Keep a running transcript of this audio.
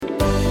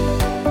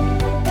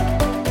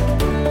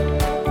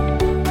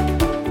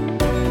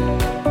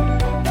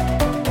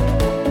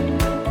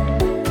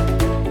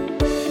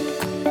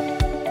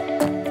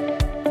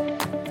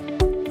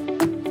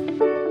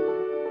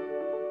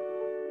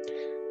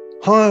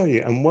Hi,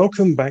 and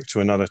welcome back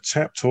to another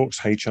TAP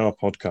Talks HR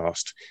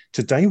podcast.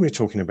 Today, we're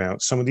talking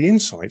about some of the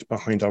insight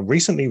behind our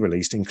recently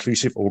released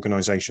Inclusive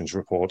Organisations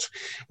report.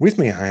 With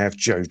me, I have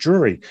Jo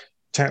Drury,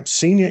 TAP's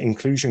Senior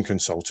Inclusion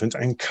Consultant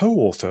and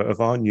co-author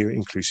of our new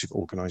Inclusive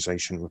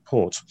Organisation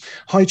report.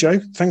 Hi, Jo.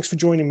 Thanks for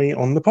joining me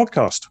on the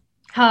podcast.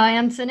 Hi,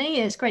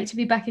 Anthony. It's great to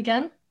be back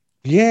again.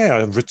 Yeah,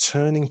 a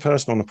returning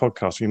person on the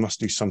podcast. We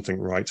must do something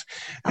right.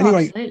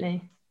 Anyway,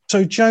 absolutely.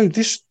 So, Jo,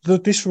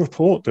 this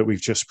report that we've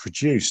just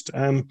produced,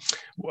 do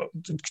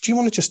you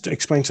want to just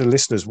explain to the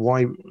listeners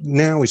why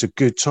now is a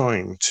good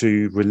time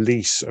to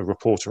release a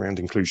report around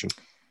inclusion?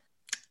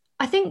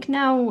 I think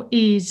now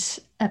is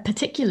a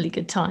particularly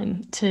good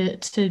time to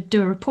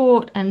do a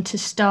report and to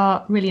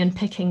start really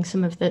unpicking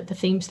some of the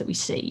themes that we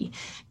see,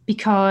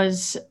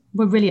 because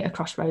we're really at a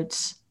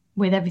crossroads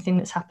with everything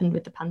that's happened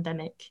with the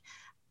pandemic.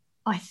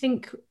 I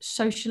think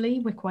socially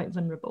we're quite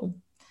vulnerable,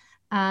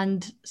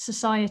 and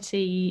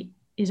society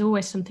is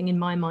always something in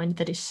my mind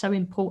that is so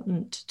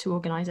important to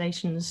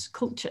organisations'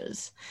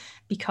 cultures,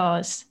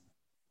 because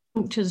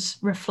cultures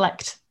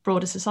reflect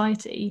broader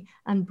society,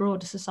 and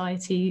broader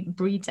society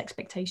breeds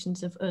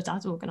expectations of us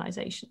as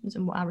organisations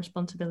and what our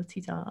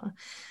responsibilities are.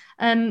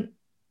 I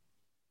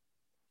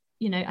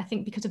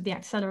think because of the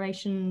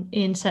acceleration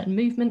in certain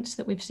movements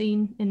that we've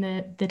seen in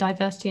the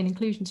diversity and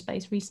inclusion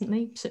space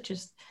recently, such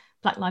as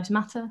Black Lives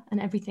Matter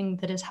and everything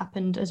that has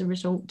happened as a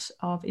result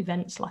of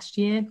events last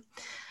year.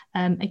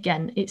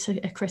 Again, it's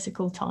a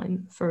critical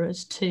time for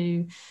us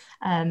to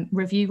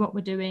review what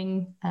we're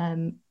doing,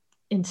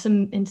 in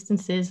some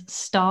instances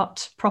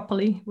start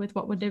properly with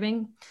what we're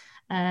doing,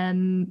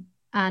 and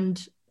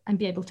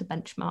be able to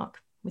benchmark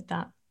with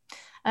that.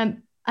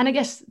 And I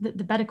guess the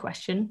better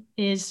question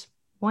is,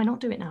 why not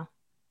do it now?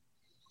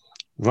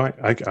 Right.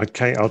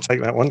 Okay, I'll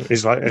take that one.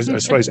 It's like, I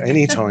suppose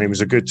any time is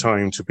a good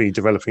time to be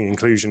developing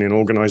inclusion in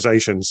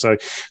organisations. So,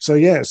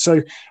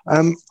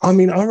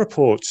 our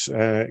report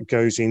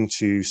goes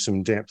into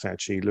some depth,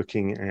 actually,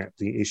 looking at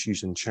the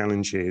issues and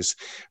challenges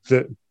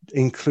that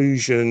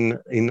inclusion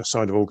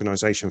inside of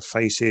organisation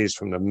faces,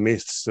 from the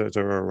myths that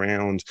are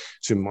around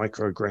to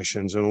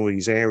microaggressions and all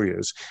these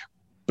areas.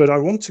 But I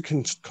want to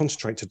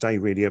concentrate today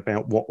really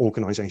about what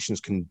organisations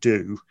can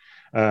do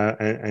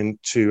and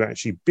to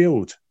actually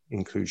build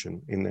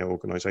inclusion in their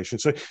organisation.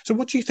 So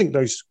what do you think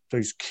those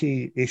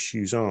key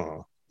issues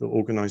are that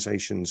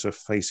organisations are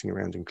facing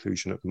around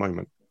inclusion at the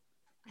moment?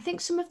 I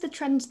think some of the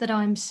trends that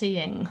I'm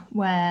seeing,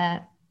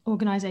 where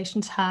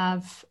organisations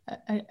have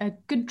a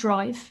good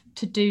drive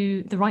to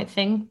do the right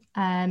thing,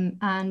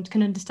 and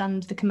can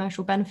understand the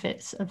commercial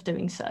benefits of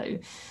doing so,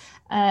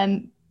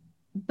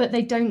 but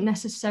they don't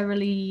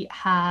necessarily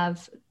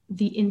have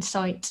the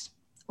insight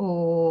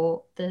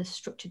or the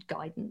structured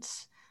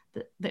guidance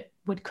that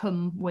would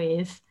come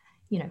with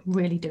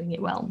really doing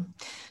it well.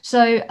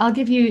 So I'll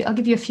give you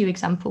a few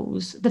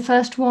examples. The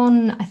first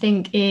one, I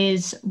think,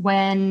 is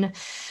when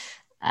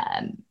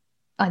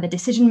either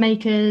decision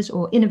makers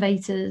or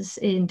innovators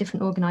in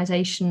different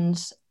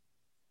organizations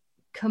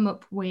come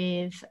up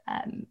with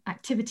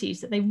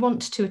activities that they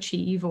want to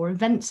achieve, or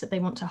events that they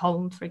want to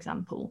hold, for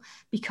example,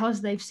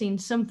 because they've seen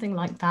something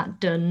like that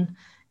done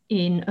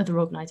in other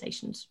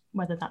organizations,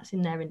 whether that's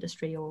in their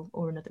industry or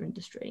another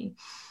industry.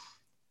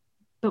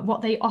 But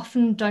what they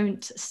often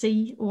don't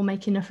see or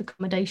make enough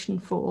accommodation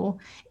for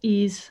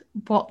is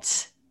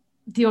what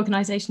the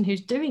organisation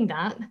who's doing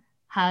that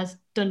has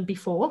done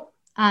before,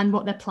 and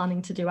what they're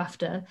planning to do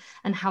after,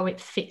 and how it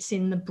fits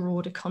in the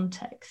broader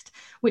context,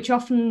 which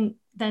often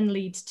then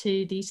leads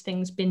to these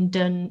things being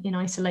done in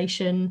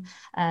isolation,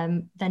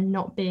 then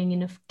not being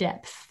enough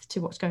depth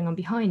to what's going on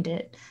behind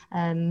it,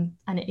 and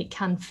it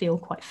can feel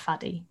quite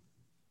faddy.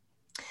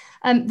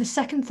 The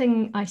second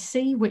thing I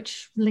see,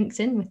 which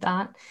links in with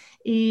that,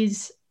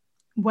 is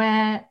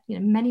where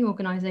many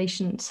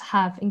organizations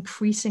have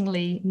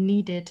increasingly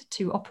needed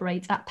to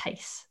operate at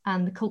pace,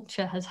 and the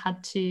culture has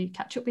had to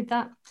catch up with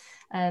that.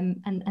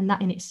 And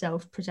that in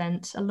itself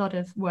presents a lot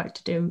of work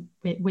to do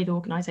with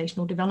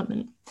organizational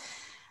development.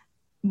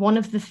 One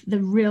of the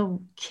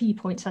real key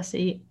points I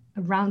see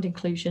around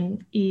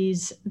inclusion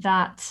is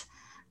that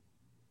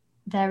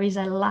there is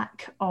a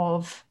lack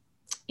of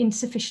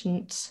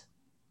insufficient,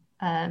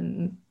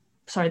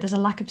 there's a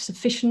lack of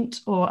sufficient,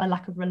 or a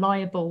lack of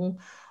reliable,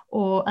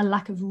 or a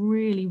lack of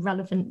really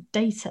relevant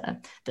data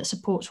that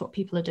supports what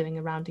people are doing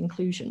around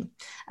inclusion.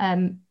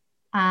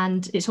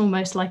 And it's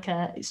almost like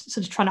it's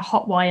sort of trying to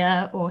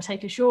hotwire or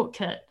take a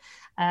shortcut.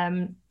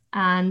 And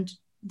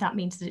that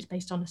means that it's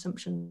based on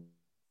assumption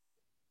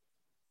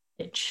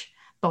rich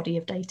body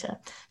of data.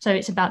 So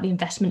it's about the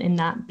investment in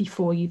that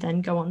before you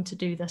then go on to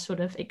do the sort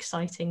of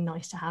exciting,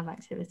 nice to have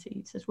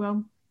activities as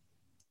well.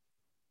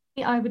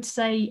 I would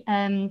say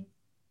I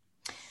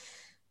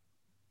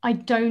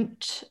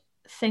don't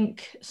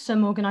think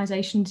some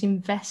organisations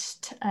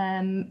invest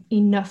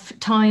enough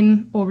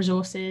time or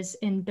resources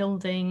in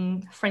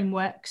building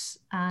frameworks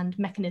and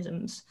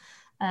mechanisms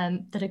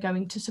that are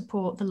going to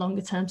support the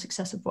longer term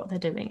success of what they're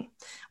doing,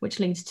 which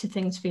leads to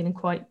things feeling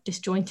quite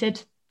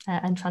disjointed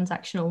and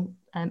transactional,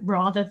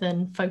 rather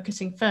than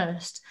focusing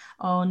first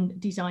on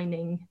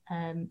designing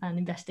and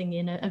investing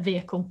in a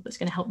vehicle that's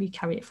going to help you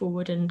carry it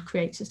forward and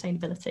create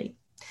sustainability.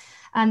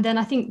 And then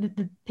I think that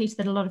the piece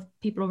that a lot of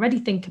people already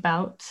think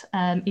about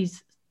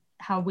is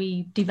how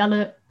we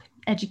develop,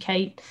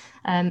 educate,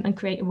 and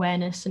create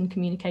awareness and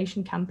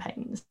communication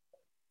campaigns.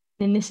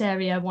 In this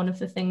area, one of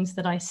the things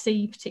that I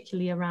see,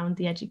 particularly around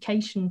the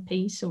education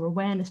piece or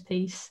awareness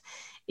piece,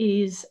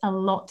 is a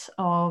lot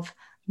of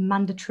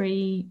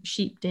mandatory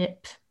sheep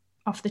dip,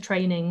 off the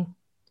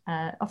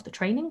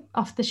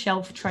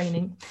shelf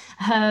training,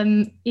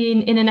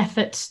 in an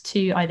effort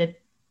to either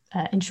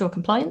ensure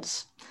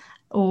compliance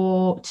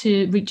or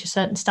to reach a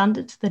certain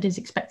standard that is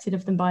expected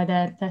of them by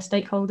their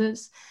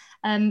stakeholders.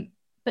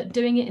 But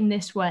doing it in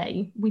this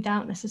way,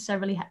 without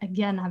necessarily,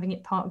 again, having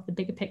it part of the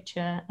bigger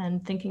picture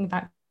and thinking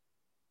about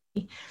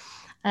it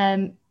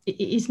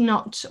is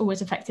not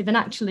always effective, and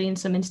actually in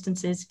some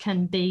instances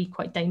can be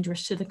quite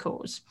dangerous to the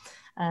cause.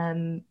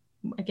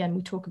 Again,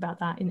 we talk about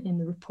that in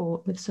the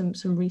report with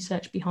some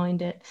research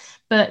behind it.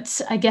 But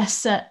I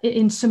guess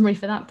in summary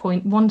for that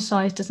point, one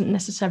size doesn't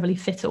necessarily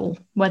fit all,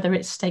 whether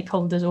it's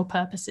stakeholders or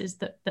purposes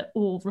that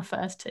all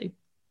refers to.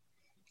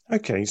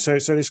 Okay, so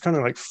there's kind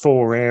of like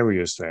 4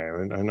 areas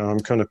there, and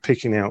I'm kind of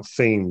picking out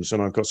themes, and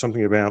I've got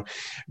something about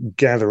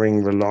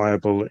gathering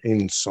reliable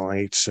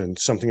insights, and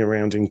something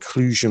around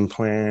inclusion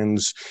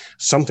plans,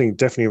 something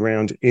definitely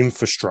around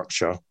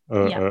infrastructure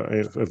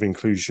of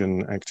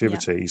inclusion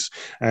activities,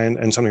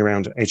 and something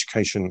around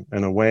education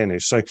and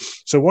awareness. So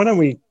why don't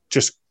we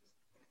just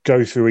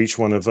go through each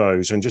one of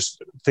those and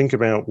just think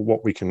about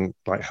what we can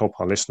help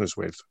our listeners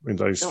with in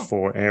those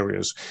 4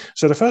 areas.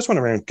 So the first one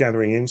around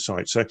gathering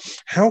insights. So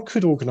how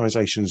could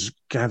organizations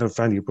gather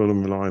valuable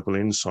and reliable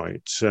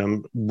insights,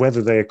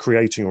 whether they're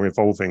creating or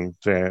evolving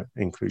their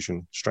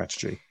inclusion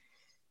strategy?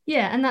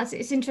 Yeah, and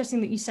it's interesting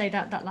that you say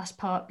that last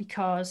part,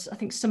 because I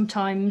think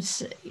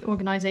sometimes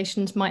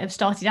organizations might have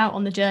started out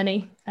on the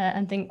journey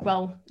and think,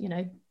 well,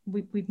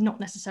 we've not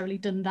necessarily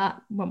done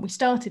that when we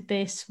started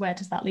this. Where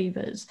does that leave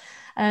us?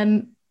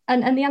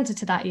 And the answer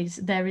to that is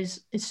there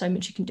is so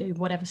much you can do,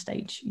 whatever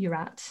stage you're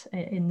at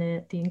in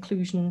the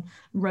inclusion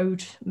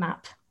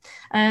roadmap.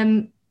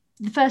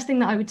 The first thing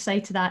that I would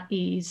say to that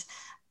is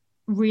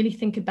really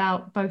think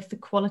about both the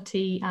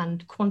quality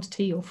and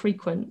quantity or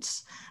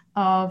frequency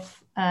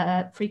of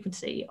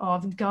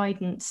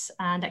guidance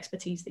and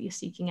expertise that you're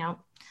seeking out.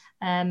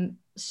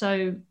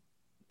 So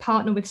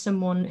partner with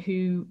someone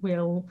who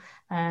will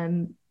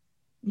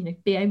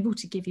be able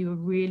to give you a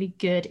really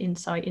good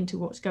insight into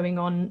what's going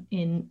on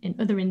in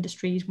other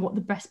industries, what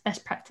the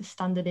best practice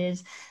standard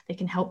is. They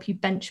can help you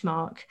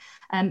benchmark,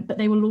 but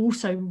they will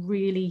also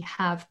really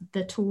have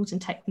the tools and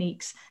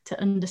techniques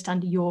to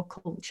understand your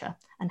culture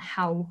and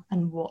how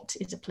and what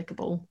is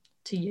applicable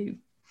to you.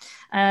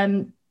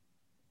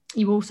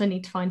 You also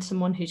need to find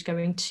someone who's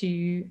going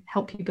to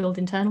help you build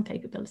internal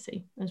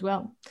capability as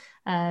well,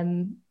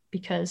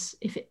 because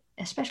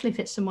especially if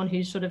it's someone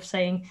who's sort of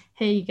saying,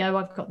 here you go,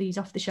 I've got these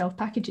off-the-shelf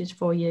packages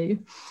for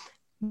you.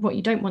 What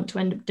you don't want to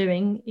end up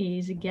doing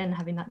is, again,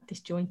 having that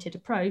disjointed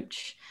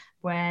approach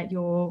where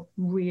you're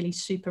really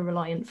super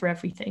reliant for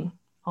everything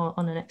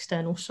on an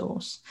external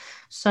source.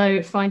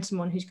 So find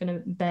someone who's going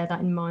to bear that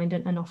in mind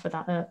and offer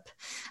that up.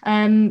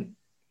 And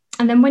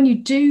then when you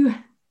do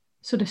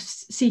sort of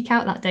seek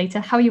out that data,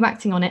 how are you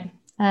acting on it?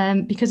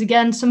 Because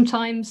again,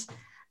 sometimes,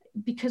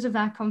 because of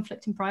our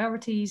conflict in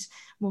priorities,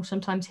 we'll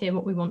sometimes hear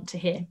what we want to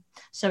hear.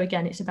 So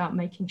again, it's about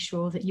making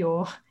sure that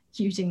you're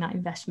using that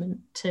investment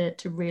to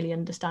really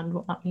understand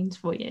what that means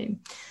for you.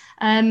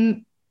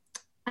 And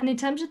in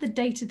terms of the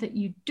data that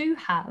you do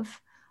have,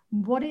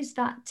 what is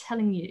that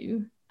telling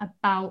you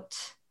about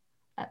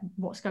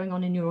what's going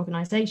on in your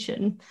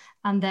organization,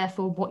 and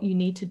therefore what you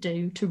need to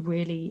do to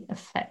really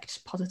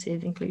affect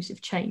positive,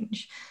 inclusive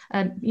change?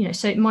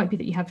 So it might be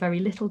that you have very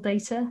little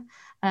data,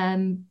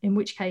 in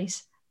which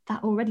case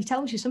that already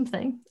tells you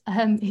something.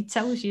 It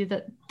tells you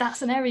that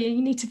that's an area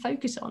you need to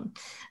focus on.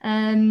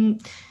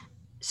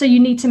 So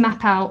you need to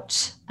map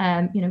out,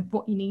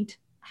 what you need,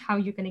 how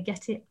you're going to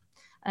get it,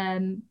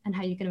 and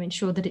how you're going to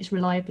ensure that it's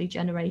reliably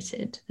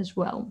generated as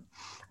well.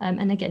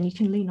 And again, you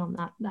can lean on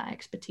that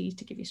expertise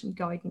to give you some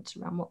guidance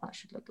around what that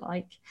should look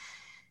like.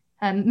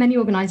 Many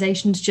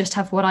organizations just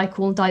have what I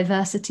call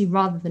diversity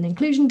rather than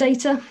inclusion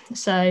data.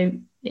 So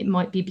it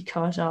might be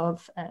because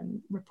of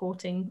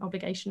reporting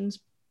obligations,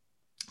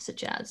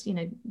 such as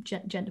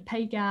gender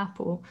pay gap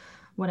or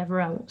whatever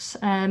else.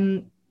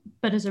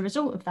 But as a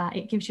result of that,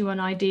 it gives you an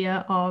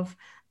idea of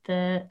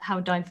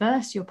how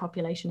diverse your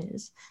population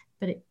is,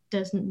 but it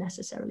doesn't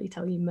necessarily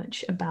tell you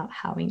much about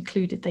how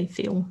included they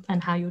feel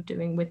and how you're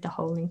doing with the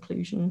whole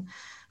inclusion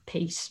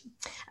piece.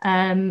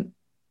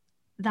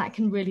 That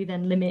can really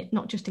then limit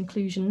not just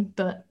inclusion,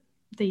 but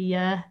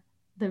the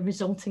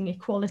resulting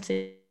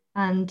equality.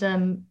 And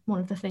one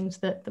of the things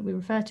that we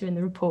refer to in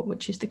the report,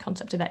 which is the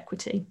concept of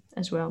equity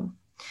as well.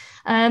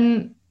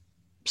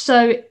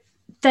 So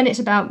then it's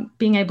about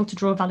being able to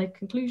draw valid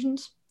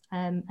conclusions,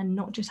 and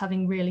not just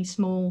having really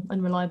small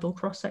and reliable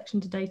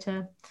cross-sections of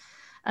data.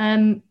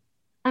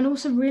 And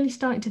also really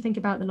starting to think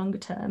about the longer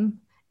term.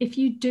 If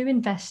you do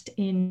invest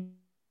in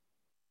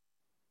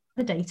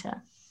the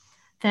data,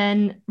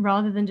 then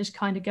rather than just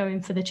kind of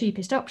going for the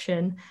cheapest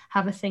option,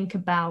 have a think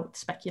about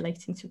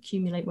speculating to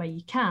accumulate where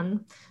you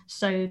can.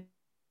 So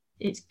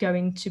it's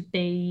going to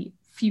be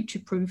future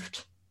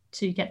proofed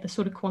to get the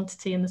sort of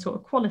quantity and the sort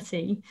of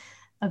quality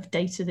of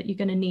data that you're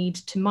going to need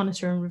to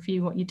monitor and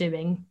review what you're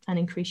doing and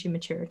increase your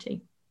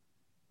maturity.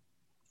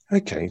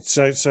 Okay,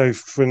 so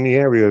from the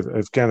area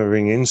of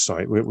gathering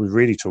insight, what we're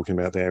really talking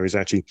about there is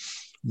actually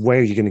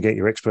where you're going to get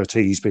your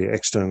expertise, be it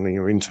externally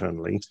or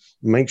internally.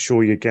 Make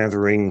sure you're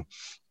gathering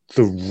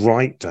the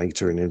right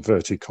data in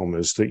inverted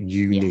commas that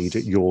you need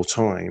at your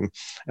time,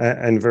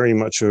 and very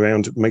much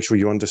around make sure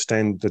you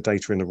understand the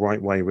data in the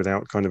right way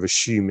without kind of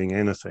assuming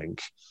anything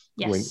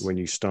when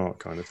you start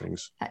kind of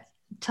things.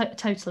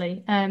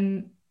 Totally.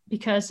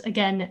 Because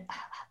again,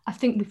 I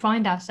think we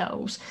find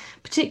ourselves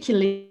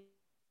particularly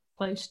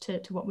close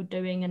to what we're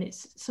doing, and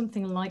it's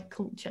something like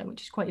culture,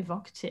 which is quite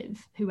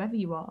evocative, whoever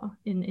you are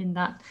in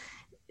that,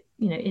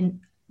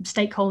 in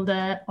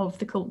stakeholder of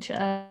the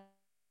culture,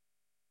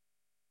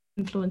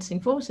 influencing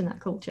force in that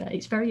culture.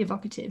 It's very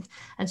evocative,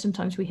 and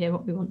sometimes we hear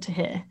what we want to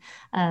hear,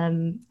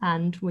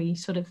 and we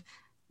sort of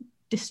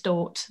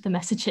distort the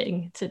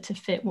messaging to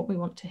fit what we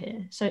want to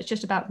hear. So it's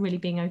just about really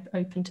being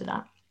open to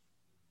that.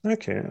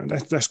 Okay,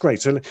 that's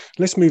great. So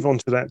let's move on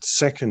to that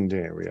second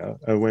area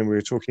when we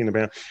were talking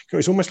about,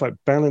 it's almost like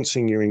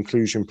balancing your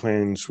inclusion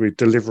plans with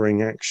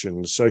delivering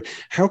actions. So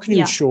how can you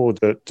ensure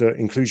that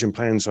inclusion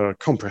plans are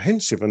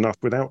comprehensive enough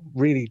without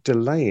really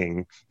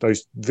delaying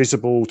those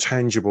visible,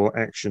 tangible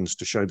actions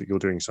to show that you're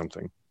doing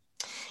something?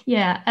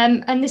 Yeah,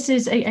 and this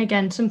is,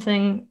 again,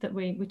 something that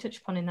we touched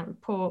upon in that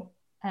report.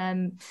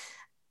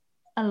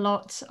 A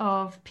lot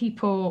of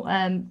people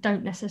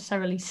don't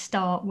necessarily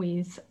start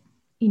with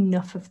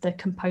enough of the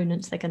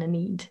components they're going to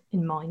need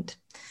in mind.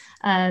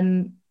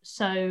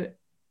 So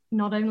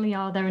not only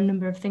are there a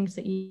number of things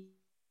that you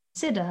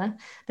consider,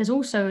 there's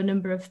also a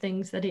number of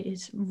things that it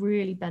is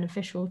really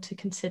beneficial to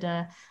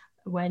consider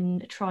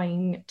when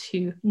trying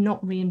to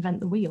not reinvent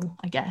the wheel,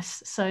 I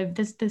guess. So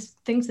there's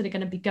things that are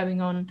going to be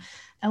going on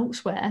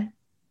elsewhere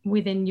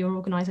within your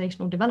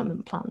organizational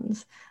development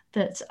plans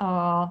that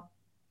are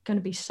going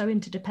to be so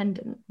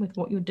interdependent with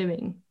what you're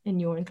doing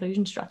in your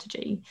inclusion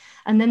strategy.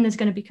 And then there's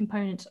going to be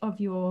components of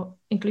your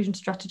inclusion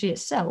strategy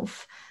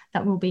itself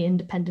that will be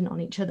independent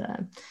on each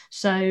other.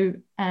 So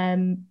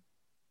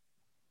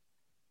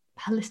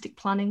holistic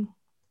planning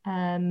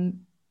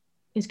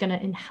is going to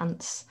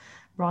enhance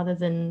rather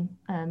than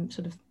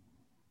sort of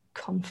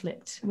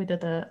conflict with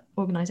other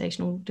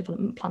organizational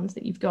development plans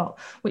that you've got,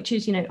 which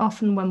is,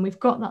 often when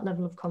we've got that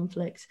level of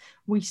conflict,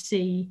 we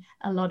see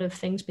a lot of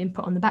things being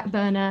put on the back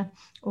burner,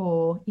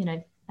 or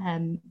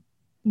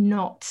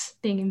not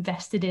being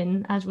invested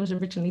in as was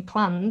originally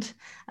planned,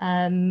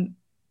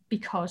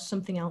 because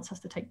something else has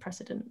to take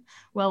precedent.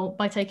 Well,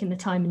 by taking the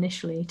time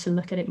initially to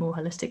look at it more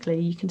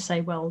holistically, you can say,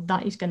 well,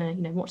 that is going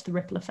to, what's the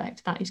ripple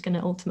effect? That is going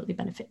to ultimately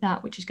benefit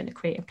that, which is going to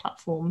create a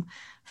platform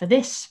for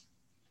this,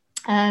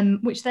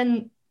 which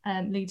then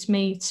leads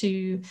me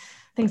to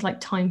things like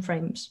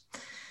timeframes.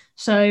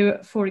 So,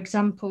 for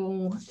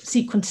example,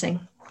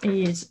 sequencing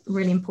is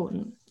really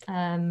important.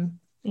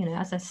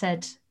 As I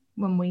said,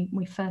 when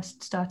we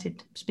first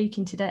started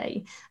speaking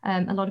today,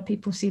 a lot of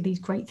people see these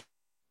great things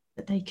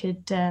that they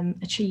could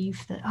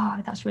achieve,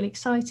 that, that's really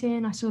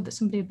exciting. I saw that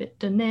somebody had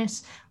done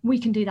this. We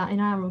can do that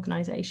in our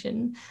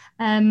organization.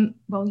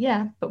 Well,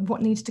 yeah, but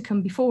what needs to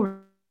come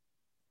before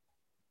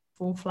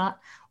fall flat,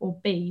 or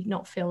B,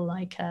 not feel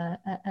like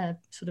a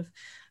sort of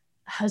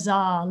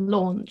huzzah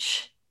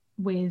launch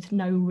with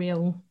no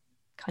real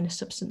kind of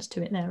substance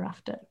to it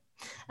thereafter.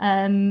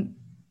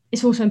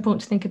 It's also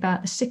important to think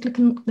about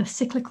the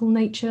cyclical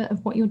nature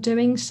of what you're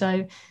doing.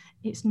 So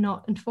it's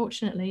not,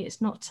 unfortunately, it's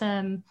not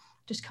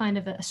just kind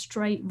of a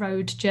straight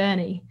road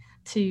journey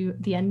to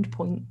the end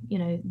point.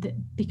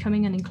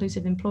 Becoming an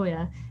inclusive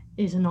employer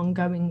is an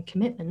ongoing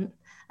commitment.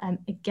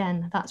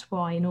 Again, that's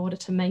why, in order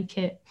to make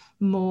it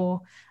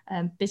more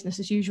business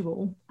as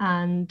usual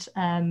and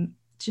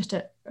just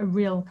a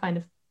real kind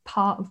of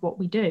part of what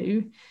we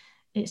do,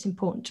 it's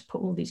important to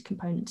put all these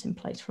components in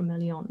place from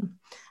early on,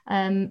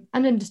 and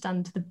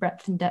understand the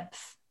breadth and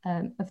depth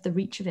of the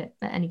reach of it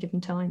at any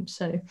given time.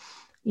 So,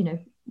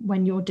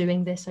 when you're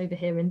doing this over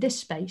here in this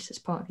space as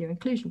part of your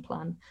inclusion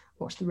plan,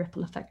 what's the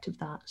ripple effect of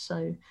that?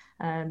 So,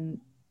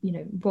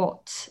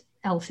 what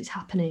else is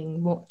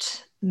happening?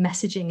 What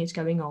messaging is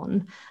going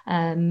on?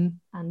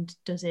 And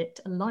does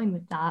it align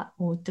with that,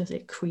 or does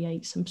it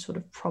create some sort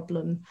of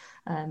problem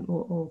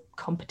or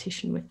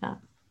competition with that?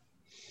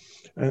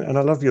 And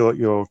I love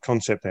your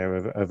concept there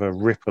of a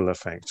ripple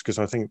effect, because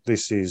I think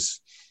this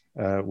is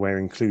where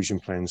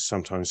inclusion plans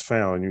sometimes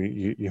fail. And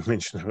you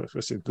mentioned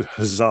the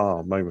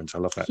huzzah moment. I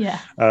love that. Yeah.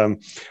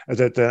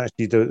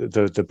 Actually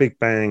the big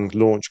bang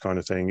launch kind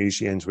of thing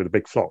usually ends with a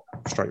big flop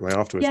straight away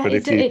afterwards. Yeah, but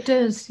it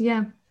does.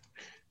 Yeah.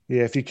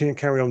 Yeah, if you can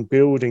carry on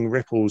building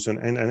ripples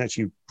and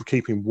actually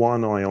keeping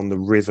one eye on the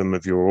rhythm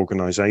of your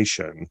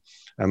organization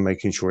and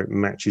making sure it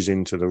matches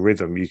into the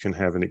rhythm, you can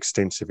have an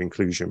extensive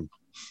inclusion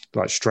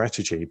like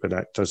strategy, but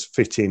that does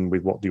fit in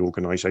with what the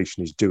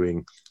organization is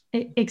doing.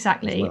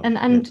 Exactly. Well.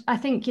 And I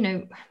think,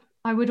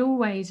 I would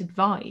always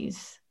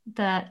advise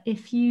that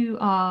if you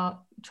are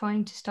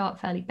trying to start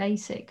fairly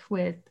basic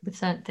with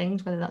certain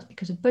things, whether that's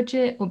because of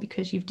budget or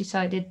because you've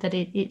decided that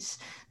it's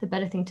the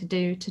better thing to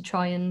do to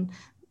try and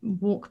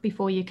walk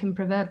before you can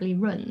proverbially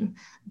run,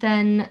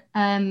 then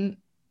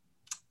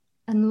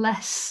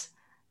unless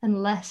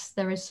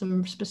there is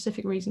some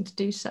specific reason to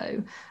do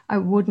so, I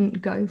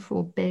wouldn't go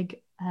for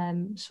big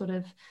sort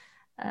of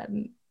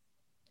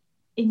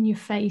in your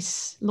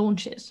face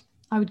launches.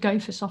 I would go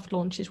for soft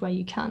launches where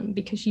you can,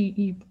 because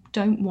you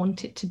don't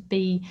want it to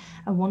be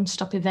a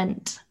one-stop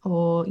event,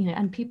 or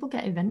and people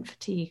get event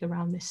fatigue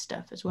around this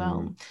stuff as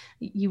well.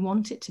 You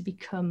want it to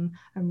become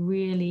a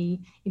really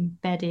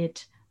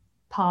embedded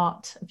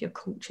part of your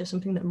culture,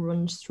 something that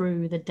runs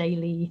through the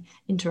daily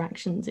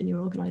interactions in your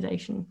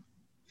organization.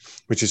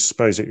 Which is, I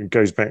suppose, it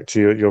goes back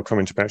to your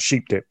comment about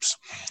sheep dips.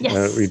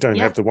 Yes. We don't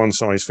have the one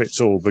size fits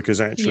all, because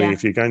actually,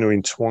 if you're going to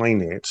entwine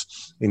it,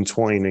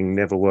 entwining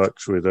never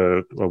works with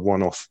a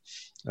one-off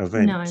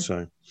event. No.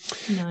 So,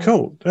 no.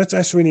 Cool.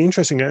 That's really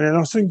interesting, and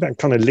I think that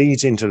kind of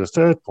leads into the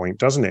third point,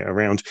 doesn't it?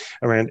 Around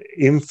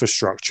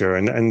infrastructure,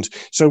 and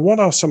so, what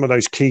are some of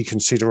those key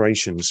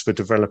considerations for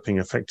developing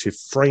effective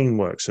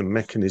frameworks and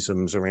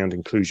mechanisms around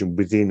inclusion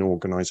within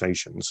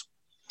organisations?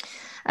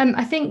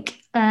 I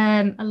think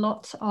a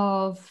lot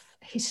of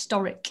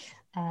historic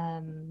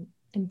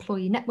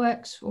employee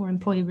networks or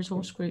employee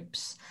resource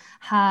groups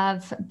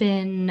have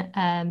been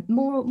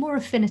more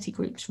affinity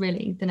groups,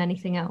 really, than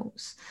anything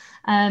else.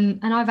 And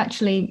I've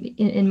actually,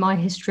 in my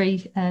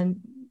history, in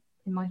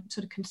my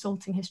sort of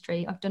consulting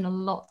history, I've done a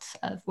lot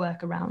of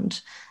work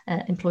around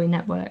employee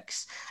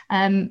networks.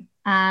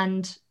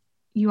 And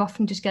you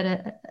often just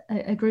get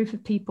a group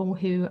of people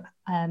who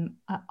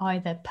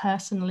either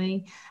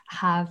personally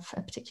have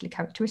a particular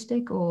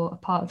characteristic or a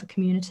part of a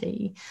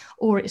community,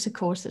 or it's a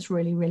cause that's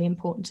really, really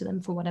important to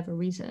them for whatever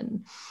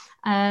reason.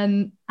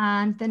 And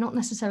they're not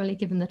necessarily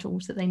given the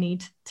tools that they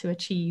need to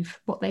achieve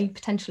what they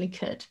potentially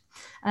could.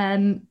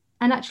 And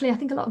actually, I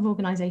think a lot of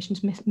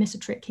organizations miss a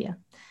trick here,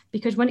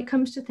 because when it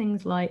comes to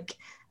things like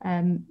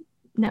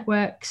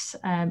networks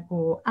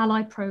or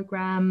ally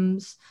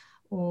programs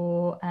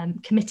or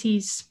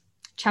committees,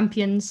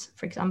 champions,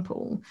 for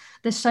example,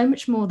 there's so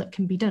much more that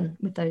can be done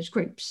with those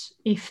groups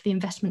if the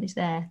investment is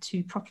there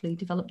to properly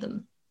develop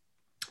them.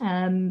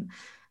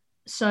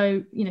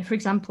 So, for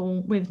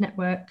example, with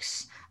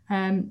networks,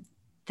 they're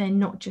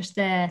not just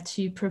there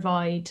to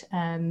provide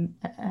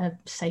a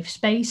safe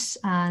space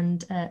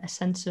and a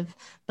sense of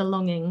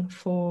belonging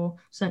for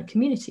certain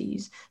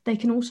communities. They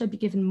can also be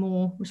given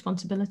more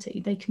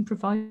responsibility. They can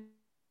provide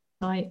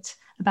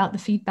about the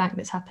feedback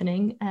that's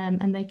happening,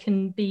 and they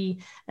can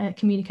be a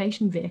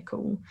communication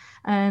vehicle.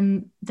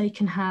 They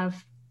can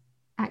have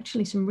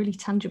actually some really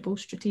tangible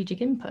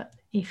strategic input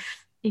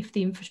if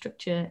the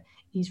infrastructure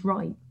is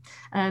right.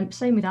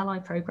 Same with ally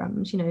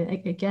programs,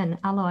 again,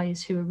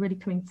 allies who are really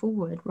coming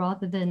forward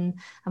rather than,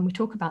 and we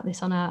talk about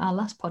this on our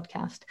last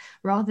podcast,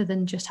 rather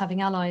than just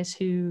having allies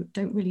who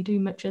don't really do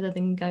much other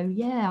than go,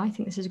 yeah, I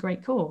think this is a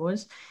great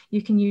cause.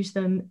 You can use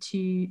them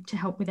to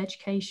help with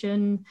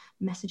education,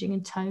 messaging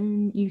and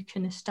tone. You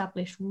can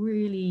establish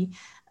really,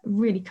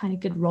 really kind of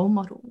good role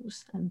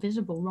models and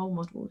visible role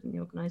models in the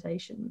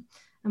organization.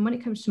 And when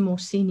it comes to more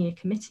senior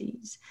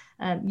committees,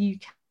 you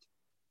can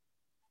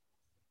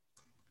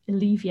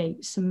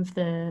alleviate some of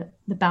the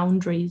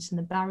boundaries and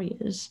the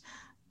barriers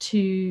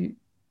to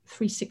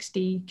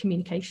 360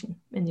 communication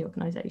in the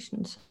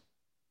organizations.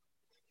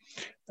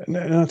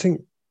 And I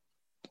think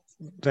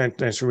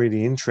that's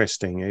really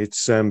interesting.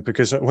 It's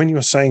because when you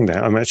were saying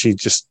that, I'm actually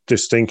just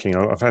thinking,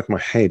 I've had my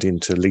head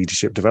into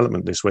leadership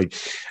development this week,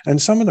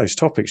 and some of those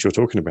topics you're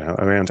talking about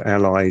around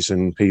allies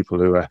and people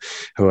who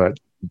are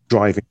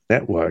driving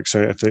networks,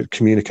 so the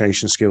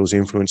communication skills,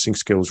 influencing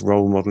skills,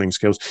 role modeling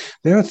skills,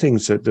 there are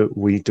things that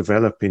we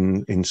develop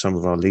in some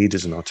of our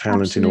leaders and our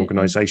talent Absolutely. In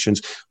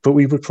organizations, but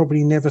we would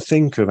probably never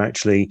think of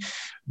actually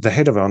the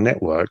head of our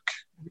network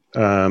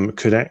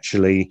could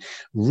actually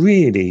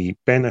really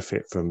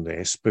benefit from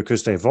this,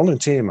 because they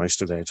volunteer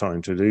most of their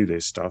time to do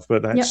this stuff,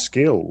 but that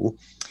skill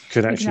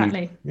could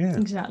actually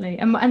exactly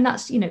and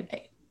that's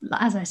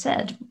as I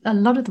said, a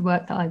lot of the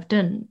work that I've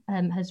done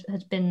has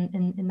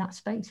been in that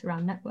space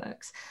around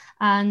networks,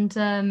 and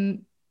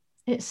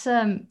it's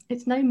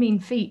no mean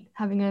feat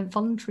having a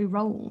voluntary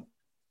role,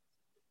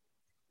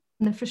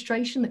 and the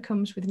frustration that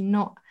comes with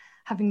not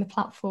having the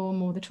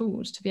platform or the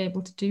tools to be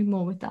able to do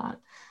more with that.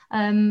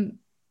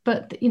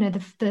 But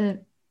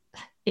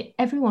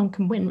everyone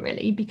can win,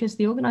 really, because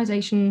the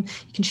organization,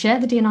 you can share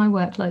the D&I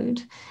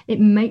workload. It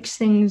makes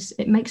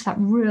that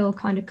real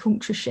kind of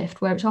culture shift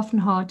where it's often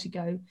hard to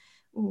go,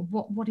 oh,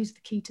 what is the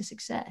key to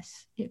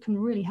success? It can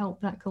really help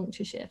that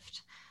culture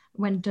shift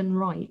when done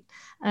right.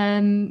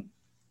 And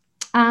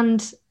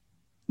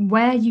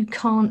where you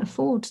can't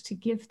afford to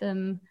give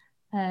them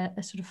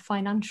a sort of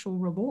financial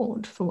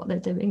reward for what they're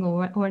doing,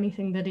 or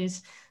anything that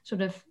is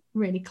sort of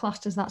really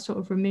classed as that sort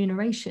of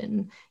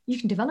remuneration, you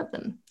can develop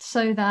them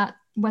so that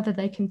whether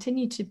they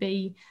continue to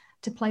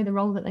play the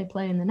role that they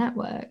play in the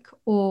network,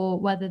 or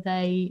whether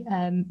they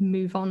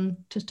move on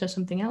to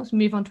something else,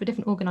 move on to a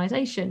different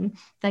organization,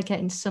 they're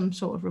getting some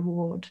sort of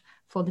reward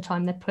for the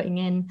time they're putting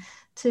in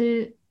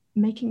to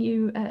making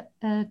you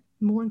a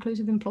more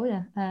inclusive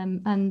employer,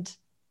 and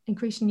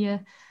increasing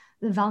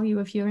the value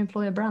of your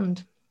employer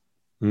brand.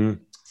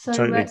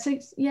 Totally.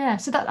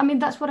 So that, I mean,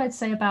 that's what I'd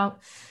say about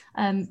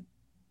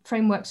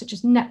frameworks such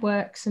as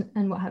networks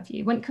and what have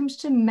you. When it comes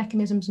to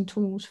mechanisms and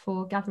tools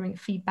for gathering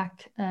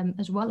feedback,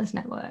 as well as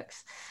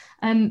networks,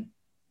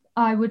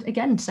 I would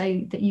again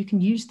say that you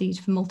can use these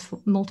for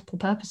multiple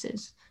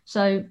purposes.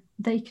 So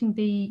they can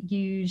be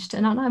used,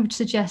 and I would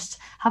suggest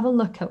have a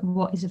look at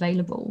what is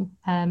available.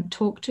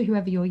 Talk to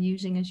whoever you're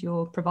using as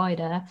your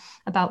provider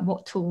about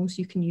what tools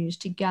you can use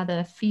to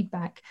gather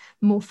feedback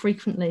more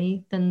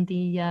frequently than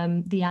the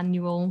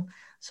annual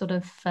sort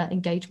of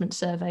engagement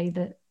survey,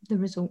 that the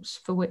results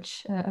for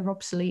which are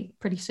obsolete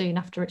pretty soon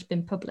after it's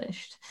been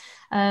published.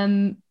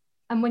 And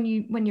when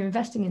you're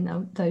investing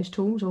in those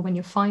tools, or when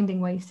you're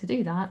finding ways to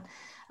do that,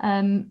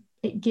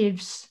 it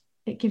gives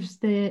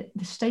the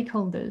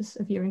stakeholders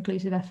of your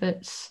inclusive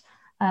efforts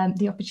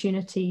the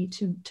opportunity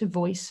to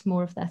voice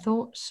more of their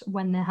thoughts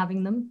when they're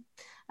having them,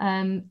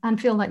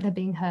 and feel like they're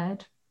being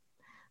heard.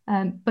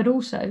 But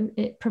also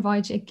it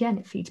provides, again,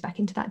 it feeds back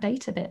into that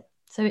data bit.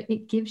 So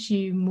it gives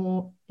you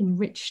more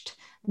enriched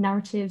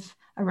narrative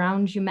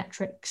around your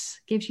metrics,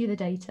 gives you the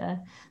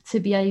data to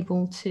be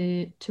able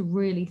to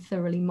really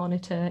thoroughly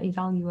monitor,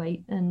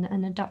 evaluate,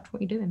 and adapt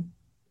what you're doing.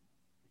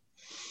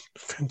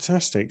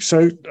 Fantastic.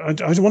 So I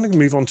want to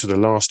move on to the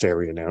last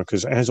area now,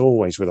 because as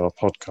always with our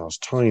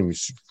podcast, time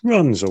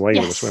runs away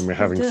with us when we're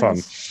having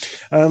fun.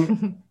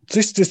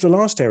 The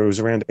last area was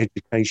around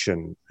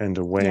education and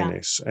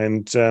awareness. Yeah.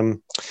 And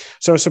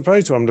so I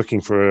suppose I'm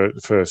looking for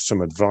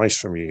some advice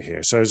from you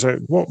here. So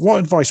what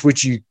advice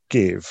would you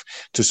give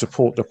to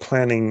support the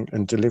planning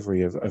and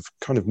delivery of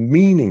kind of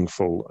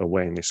meaningful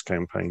awareness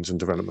campaigns and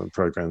development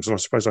programs? And I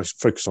suppose I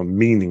focus on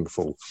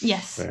meaningful.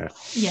 Yes. There.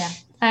 Yeah.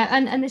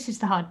 And this is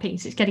the hard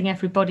piece. It's getting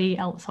everybody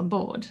else on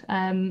board.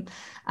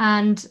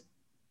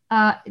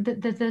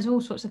 There's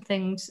all sorts of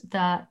things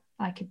that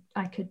I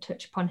could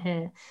touch upon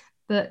here.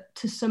 But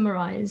to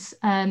summarize,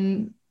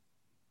 I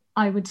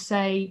would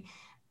say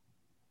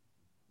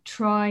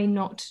try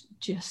not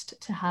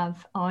just to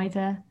have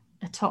either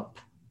a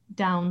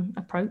top-down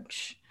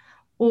approach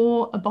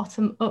or a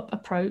bottom-up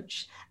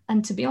approach.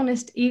 And to be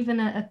honest, even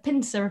a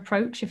pincer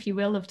approach, if you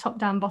will, of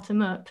top-down,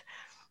 bottom-up,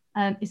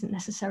 isn't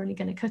necessarily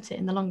going to cut it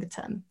in the longer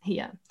term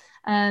here.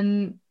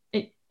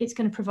 It's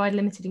going to provide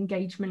limited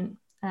engagement.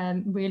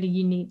 Really,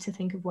 you need to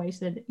think of ways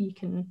that you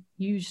can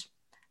use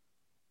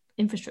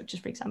infrastructures,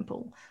 for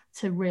example,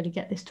 to really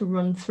get this to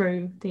run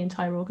through the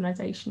entire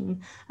organization,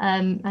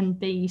 and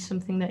be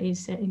something that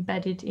is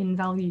embedded in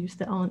values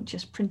that aren't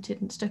just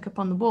printed and stuck up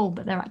on the wall,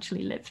 but they're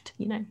actually lived,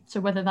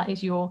 So whether that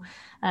is your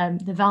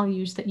the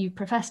values that you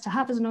profess to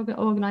have as an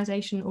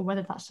organization, or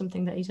whether that's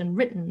something that is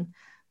unwritten,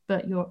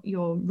 but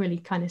you're really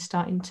kind of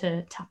starting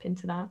to tap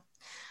into that.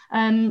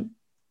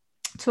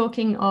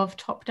 Talking of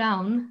top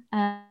down,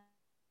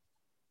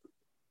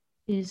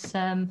 is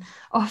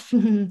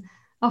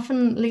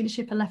often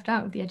leadership are left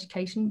out of the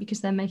education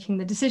because they're making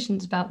the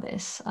decisions about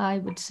this. I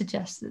would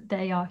suggest that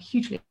they are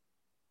hugely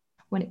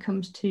when it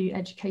comes to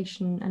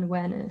education and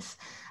awareness.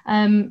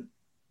 I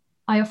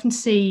often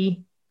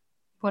see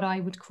what I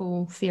would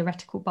call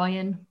theoretical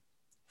buy-in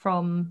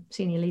from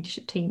senior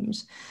leadership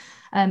teams,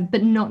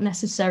 but not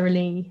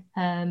necessarily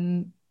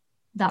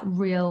that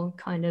real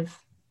kind of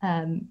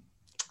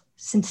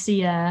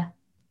sincere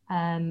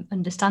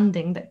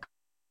understanding that comes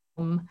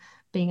from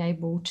being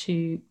able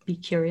to be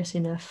curious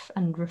enough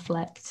and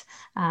reflect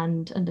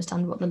and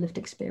understand what the lived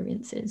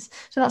experience is.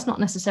 So that's not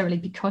necessarily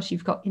because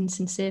you've got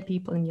insincere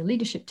people in your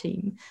leadership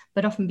team,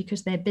 but often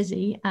because they're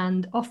busy.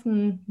 And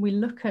often we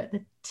look at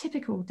the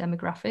typical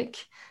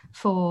demographic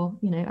for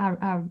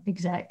our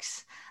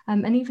execs,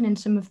 and even in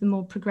some of the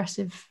more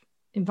progressive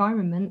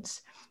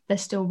environments,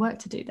 there's still work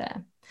to do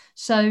there.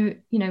 So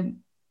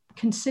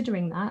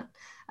considering that,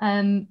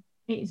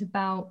 it is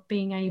about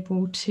being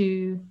able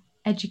to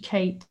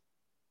educate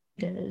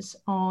leaders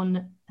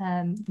on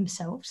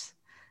themselves.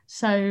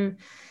 So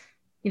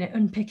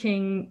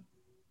unpicking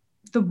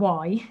the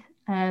why,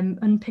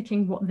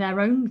 unpicking what their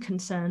own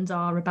concerns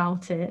are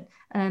about it,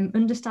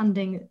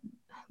 understanding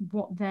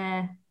what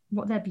their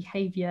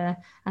behavior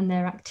and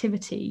their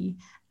activity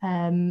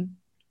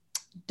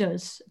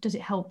does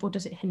it help or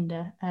does it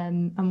hinder,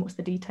 and what's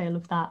the detail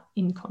of that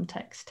in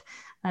context,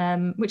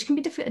 which can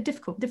be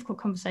difficult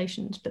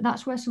conversations, but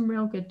that's where some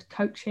real good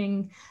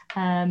coaching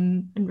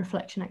and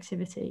reflection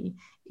activity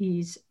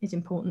is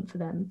important for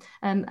them,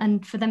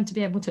 and for them to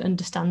be able to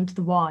understand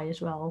the why as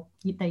well.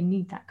 They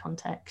need that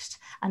context,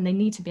 and they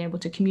need to be able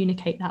to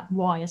communicate that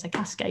why as a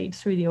cascade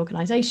through the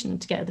organisation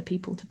to get other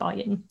people to buy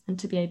in and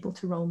to be able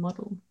to role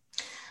model.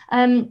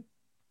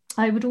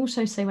 I would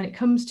also say when it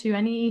comes to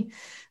any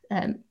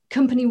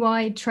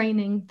company-wide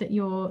training that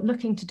you're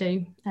looking to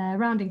do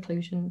around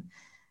inclusion,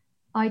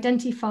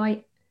 identify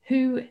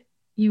who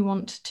you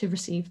want to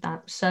receive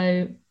that.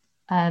 So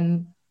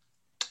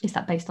is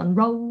that based on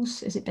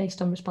roles? Is it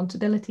based on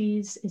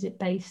responsibilities? Is it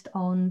based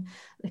on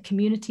the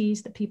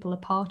communities that people are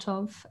part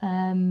of?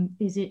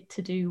 Is it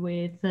to do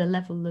with the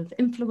level of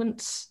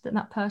influence that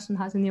that person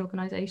has in the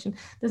organization?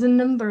 There's a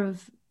number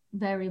of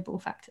variable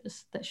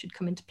factors that should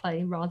come into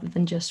play rather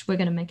than just we're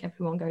going to make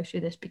everyone go through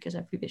this because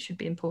it should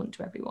be important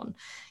to everyone.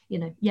 You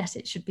know, yes,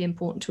 it should be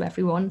important to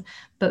everyone,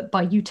 but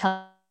by you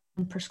telling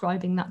and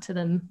prescribing that to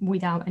them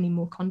without any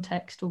more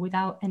context or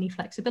without any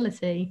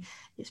flexibility,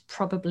 it's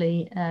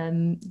probably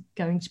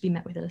going to be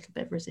met with a little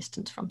bit of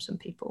resistance from some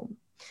people.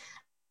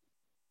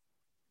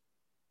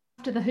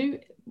 After the who,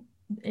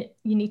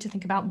 you need to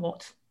think about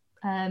what.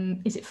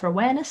 Is it for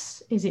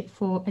awareness? Is it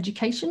for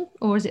education?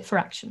 Or is it for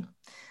action?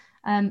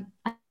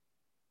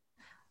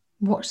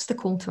 What's the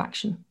call to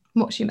action?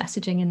 What's your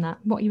messaging in that?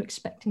 What are you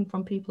expecting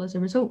from people as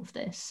a result of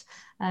this?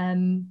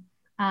 And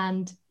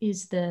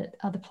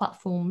are the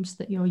platforms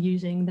that you're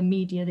using, the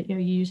media that you're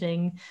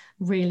using,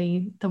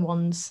 really the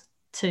ones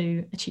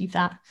to achieve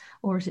that?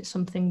 Or is it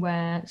something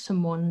where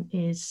someone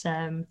is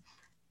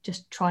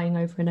just trying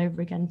over and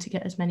over again to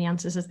get as many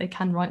answers as they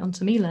can right on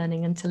some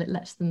e-learning until it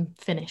lets them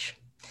finish?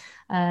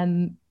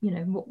 You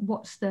know,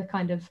 what's the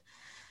kind of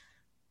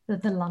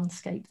the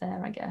landscape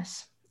there, I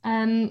guess.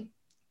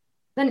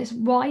 Then it's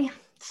why.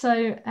 So,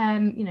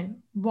 you know,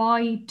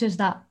 why does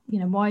that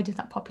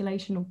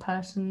population or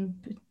person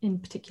in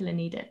particular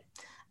need it?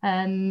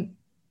 And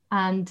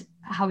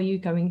how are you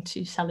going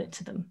to sell it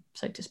to them,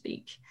 so to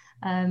speak?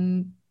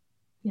 You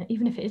know,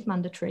 even if it is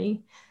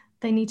mandatory,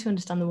 they need to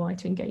understand the why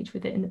to engage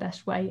with it in the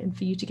best way and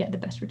for you to get the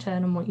best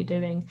return on what you're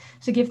doing.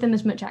 So give them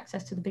as much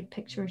access to the big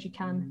picture as you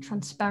can.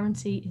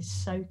 Transparency is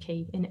so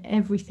key in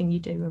everything you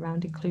do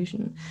around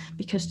inclusion,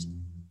 because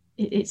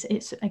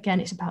it's again,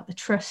 it's about the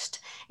trust.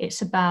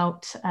 It's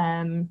about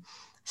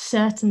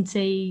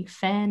certainty,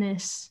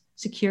 fairness,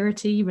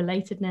 security,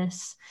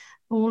 relatedness,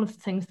 all of the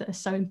things that are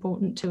so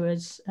important to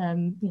us,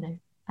 you know,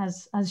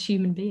 as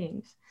human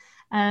beings.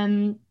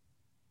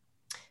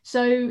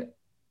 So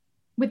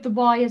with the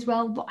why as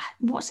well,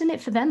 what's in it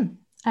for them?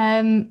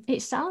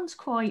 It sounds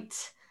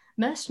quite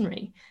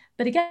mercenary,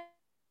 but again,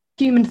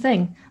 human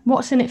thing.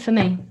 What's in it for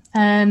me?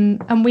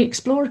 And we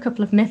explore a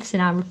couple of myths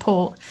in our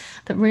report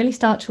that really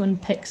start to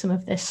unpick some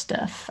of this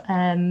stuff,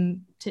 to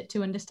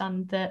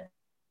understand that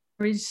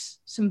there is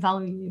some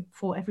value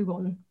for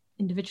everyone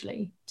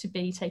individually to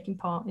be taking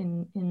part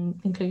in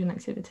inclusion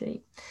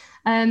activity.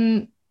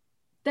 Then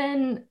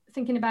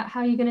thinking about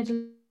how you're going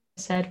to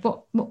said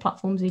what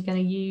platforms are you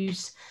going to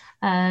use?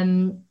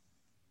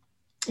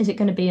 Is it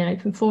going to be an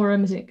open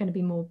forum? Is it going to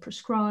be more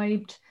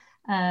prescribed?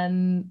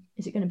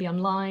 Is it going to be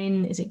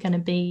online? Is it going to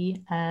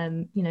be,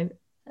 you know,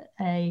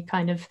 a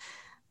kind of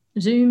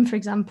Zoom, for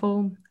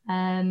example?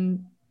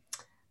 When?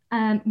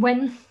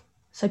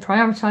 So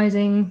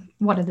prioritizing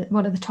what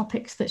are the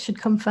topics that should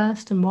come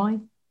first and why?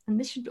 And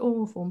this should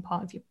all form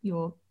part of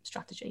your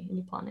strategy and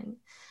your planning.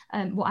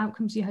 What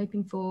outcomes are you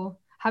hoping for?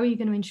 How are you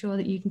going to ensure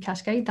that you can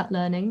cascade that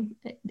learning?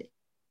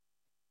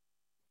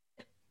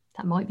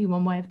 That might be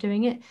one way of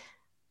doing it.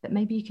 But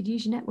maybe you could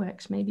use your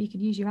networks, maybe you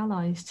could use your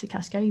allies to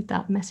cascade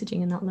that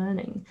messaging and that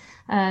learning,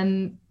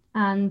 and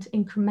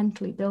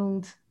incrementally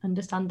build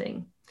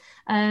understanding.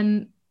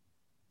 And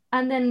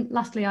then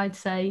lastly, I'd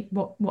say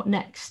what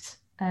next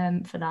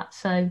for that.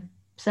 So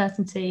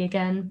certainty,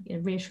 again, you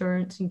know,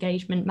 reassurance,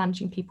 engagement,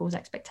 managing people's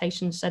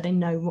expectations so they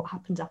know what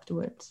happens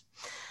afterwards.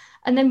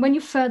 And then when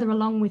you're further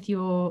along with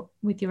your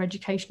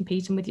education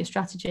piece and with your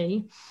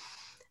strategy,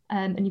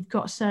 and you've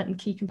got certain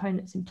key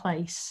components in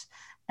place,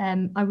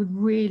 I would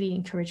really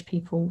encourage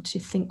people to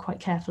think quite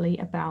carefully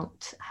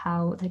about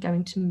how they're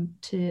going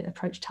to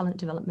approach talent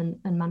development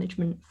and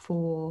management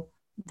for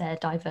their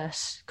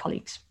diverse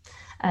colleagues.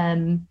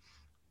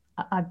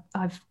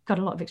 I've got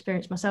a lot of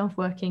experience myself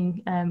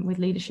working with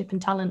leadership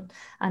and talent,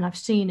 and I've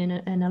seen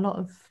in a lot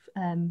of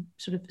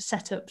sort of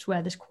setups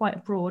where there's quite a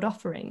broad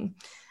offering,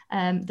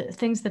 that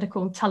things that are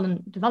called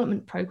talent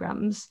development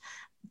programs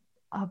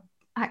are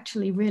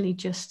actually really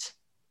just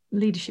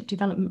leadership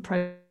development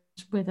programs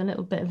with a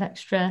little bit of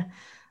extra,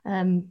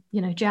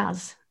 you know,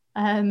 jazz.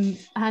 And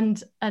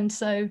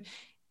so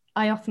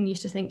I often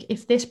used to think,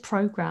 if this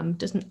program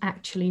doesn't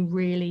actually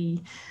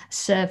really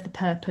serve the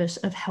purpose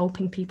of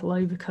helping people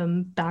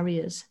overcome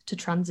barriers to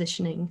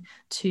transitioning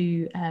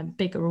to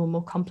bigger or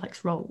more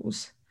complex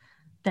roles,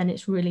 then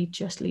it's really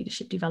just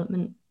leadership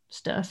development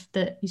stuff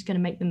that is going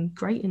to make them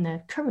great in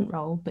their current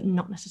role, but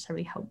not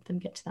necessarily help them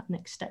get to that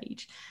next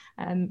stage.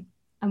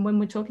 And when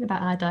we're talking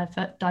about our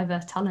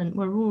diverse talent,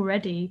 we're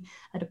already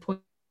at a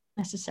point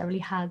necessarily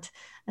had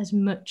as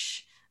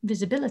much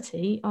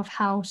visibility of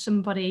how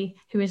somebody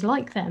who is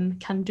like them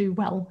can do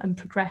well and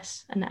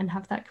progress and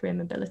have that career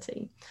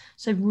mobility.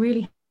 So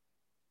really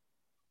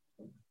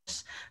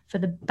for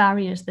the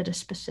barriers that are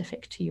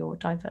specific to your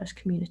diverse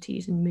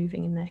communities and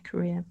moving in their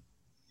career.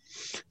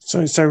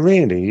 So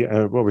really,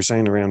 what we're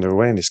saying around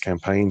awareness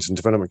campaigns and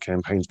development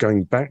campaigns,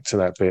 going back to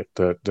that bit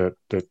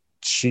that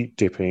sheep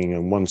dipping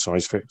and one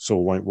size fits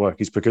all won't work,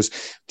 is because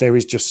there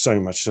is just so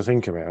much to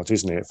think about,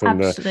 isn't it?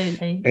 From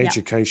Absolutely, the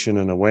education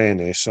and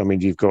awareness. I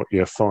mean, you've got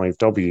your 5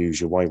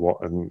 W's, your why,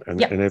 what,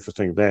 and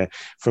everything there.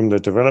 From the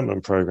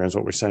development programs,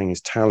 what we're saying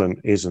is talent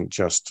isn't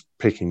just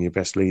picking your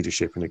best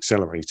leadership and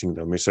accelerating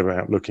them. It's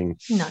about looking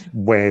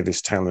where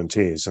this talent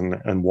is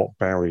and what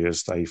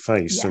barriers they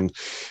face. And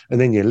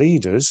then your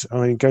leaders,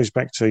 I mean, it goes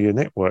back to your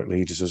network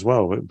leaders as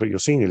well, but your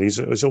senior leaders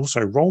is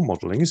also role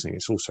modeling, isn't it?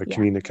 It's also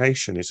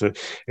communication. It's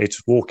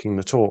walking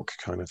the talk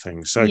kind of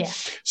thing. So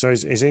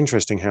it's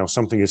interesting how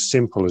something as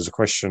simple as a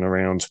question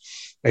around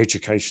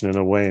education and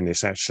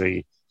awareness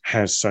actually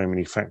has so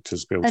many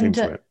factors built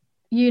into it.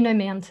 You know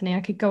me, Anthony, I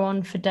could go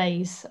on for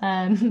days.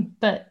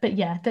 But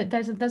yeah,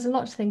 there's a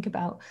lot to think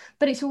about.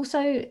 But it's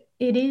also,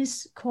 it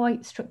is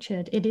quite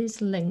structured, it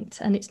is linked,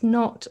 and it's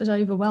not as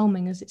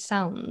overwhelming as it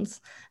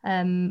sounds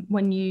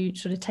when you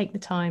sort of take the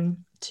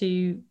time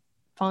to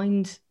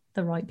find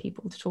the right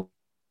people to talk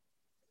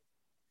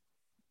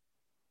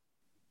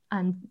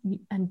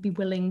and be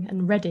willing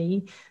and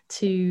ready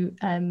to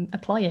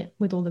apply it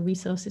with all the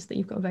resources that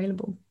you've got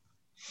available.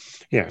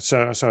 Yeah,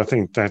 so I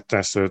think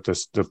that's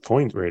the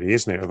point, really,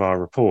 isn't it, of our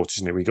report,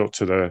 isn't it? We got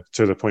to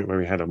the point where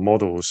we had a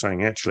model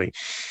saying actually,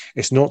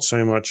 it's not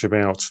so much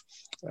about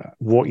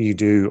what you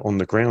do on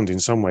the ground. In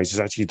some ways, it's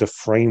actually the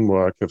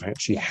framework of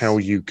actually how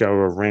you go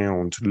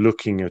around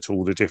looking at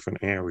all the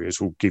different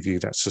areas will give you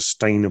that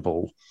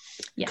sustainable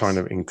kind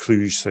of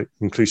inclusive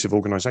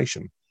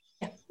organization.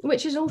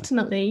 Which is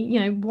ultimately, you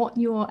know, what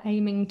you're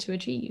aiming to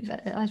achieve.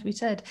 As we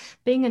said,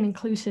 being an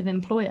inclusive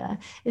employer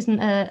isn't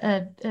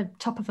a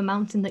top of a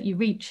mountain that you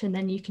reach and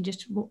then you can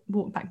just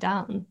walk back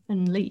down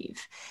and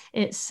leave.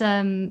 It's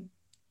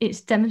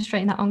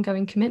demonstrating that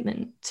ongoing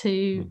commitment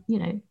to, you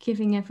know,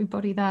 giving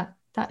everybody that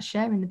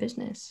share in the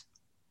business.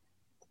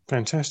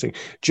 Fantastic.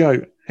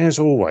 Joe, as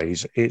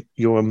always,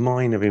 you're a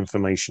mine of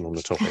information on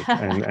the topic,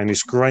 and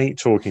it's great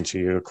talking to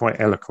you. You're quite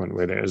eloquent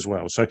with it as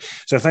well. So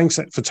thanks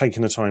for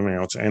taking the time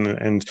out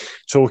and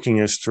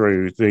talking us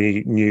through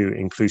the new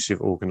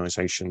Inclusive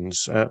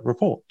Organisations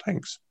report.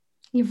 Thanks.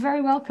 You're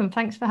very welcome.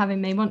 Thanks for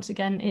having me. Once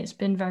again, it's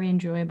been very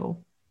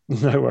enjoyable.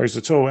 No worries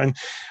at all. And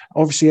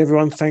obviously,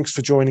 everyone, thanks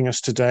for joining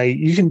us today.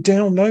 You can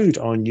download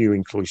our new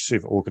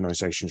Inclusive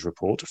Organisations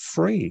report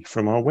free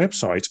from our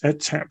website at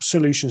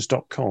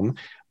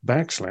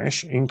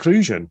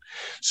tapsolutions.com/inclusion.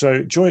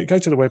 So go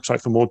to the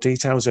website for more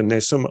details, and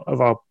there's some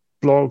of our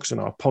blogs and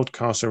our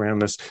podcasts around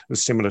this, a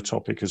similar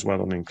topic as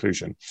well on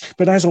inclusion.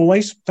 But as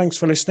always, thanks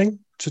for listening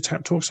to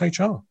Tap Talks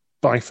HR.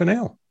 Bye for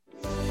now.